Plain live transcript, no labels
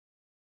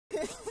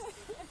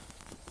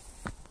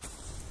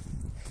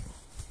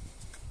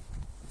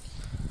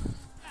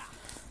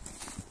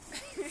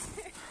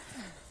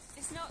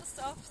It's not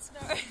soft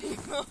snow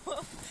anymore.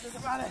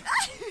 Doesn't matter.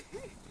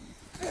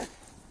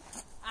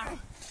 Ow.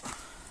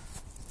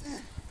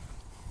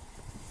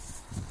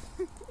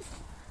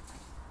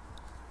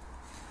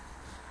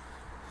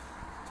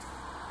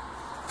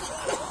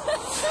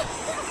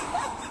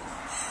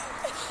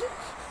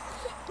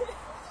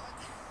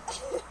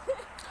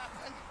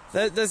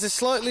 There's a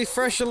slightly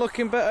fresher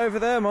looking bit over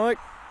there, Mike.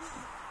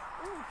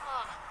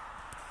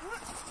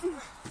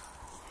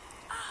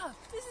 Oh,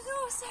 this is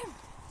awesome.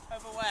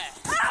 Over where?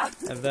 Ah!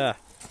 Over there.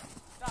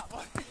 That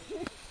one.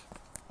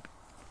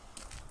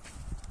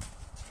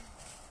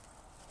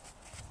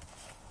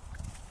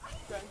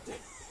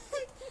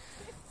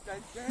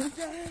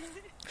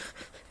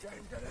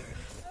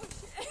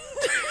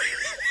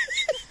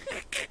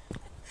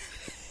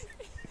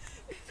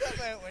 That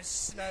way when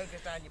snow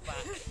goes down your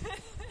back.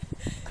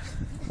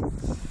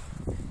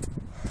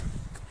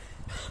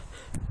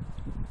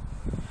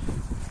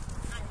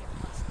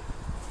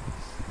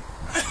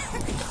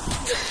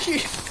 You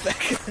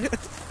fucker.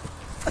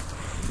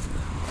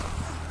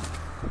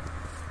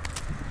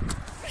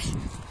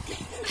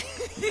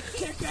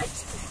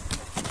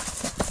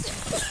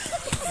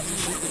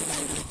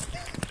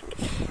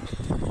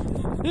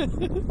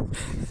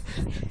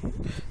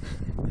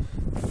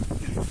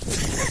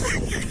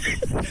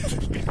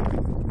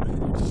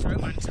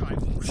 Showman time,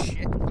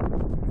 bullshit.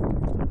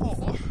 Or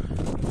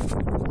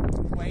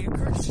way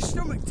across your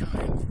stomach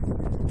time.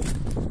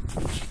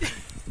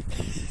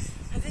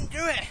 I didn't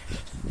do it.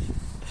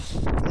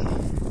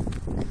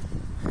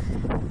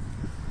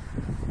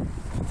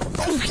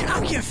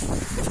 Oh, you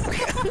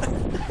fucker!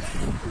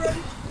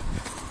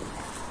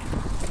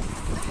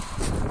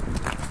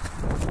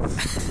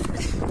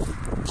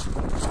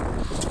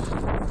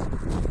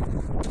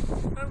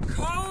 I'm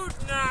cold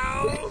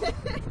now!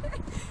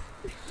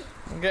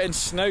 I'm getting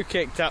snow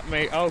kicked at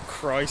me. Oh,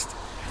 Christ.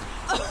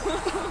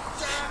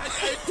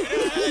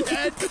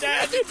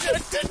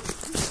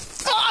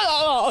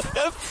 Oh,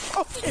 you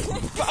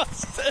fucking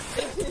bastard!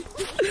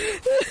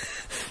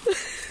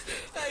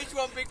 That is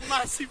one big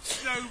massive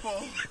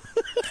snowball.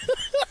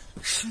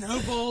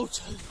 Snowball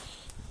to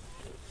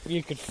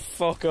You could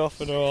fuck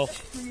off and all.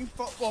 green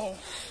football.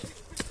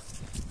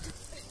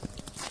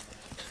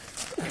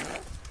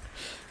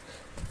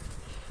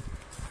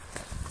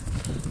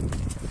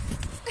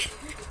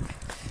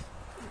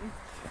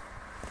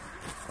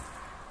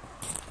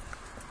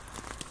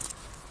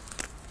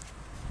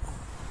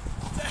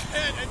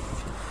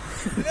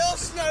 Little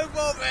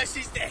snowball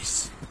versus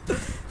this.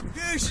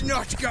 Who's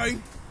not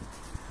going?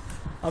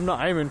 I'm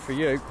not aiming for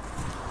you.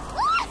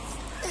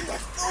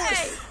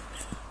 Hey!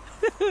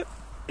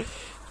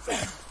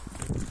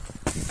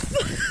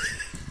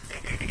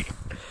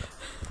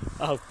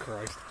 Oh,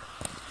 Christ.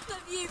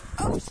 Love you.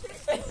 Oh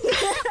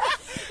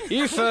shit.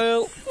 You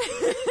fail.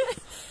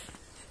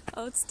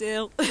 Hold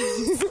still.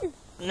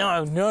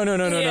 No.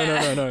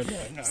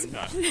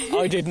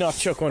 I did not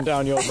chuck one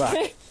down your back.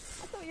 I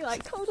thought you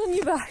like cold on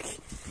your back.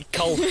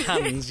 Cold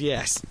hands,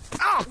 yes.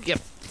 Oh, you.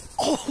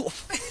 Oh.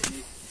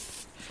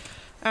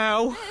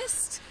 Ow.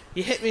 Missed.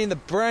 You hit me in the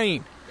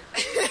brain.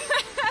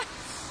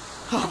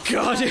 Oh,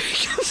 God. Here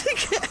it comes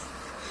again.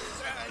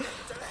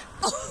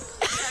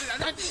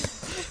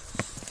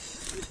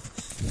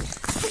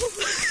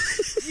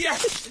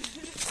 Yes!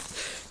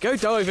 Go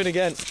diving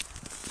again.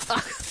 I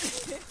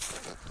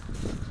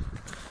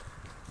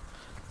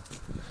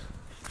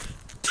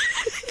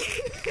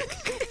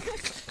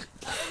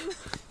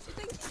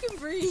think you can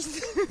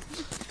breathe.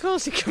 Of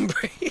course he can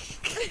breathe.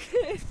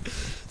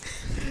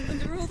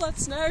 Under all that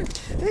snow.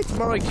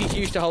 Mike, he's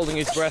used to holding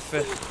his breath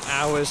for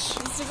hours.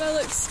 He's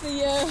developed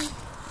the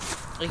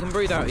He can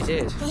breathe out his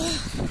ears.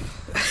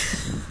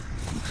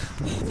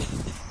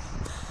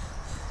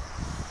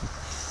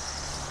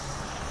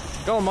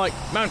 Go on, Mike,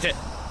 mount it.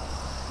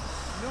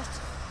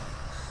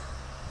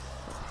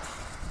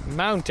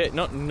 Mount it,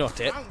 not nut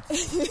it.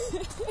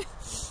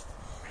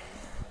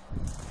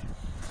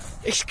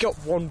 It's got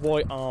one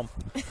white arm.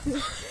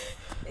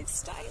 It's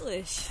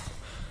stylish.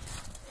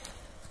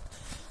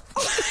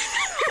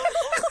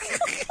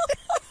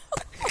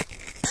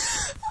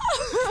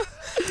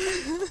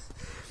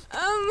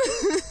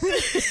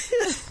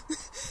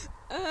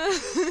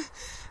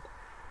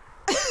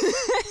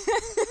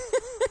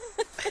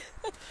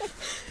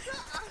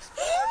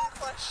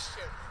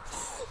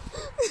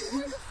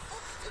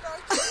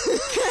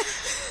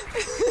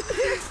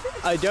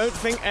 I don't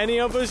think any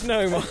of us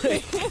know,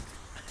 Mike.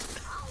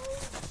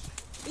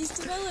 He's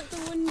developed the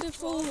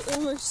wonderful,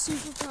 almost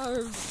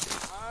superpower.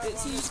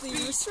 It's usually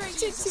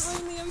restricted to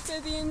only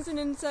amphibians and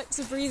insects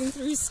are breathing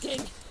through his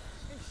skin.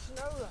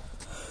 Snow.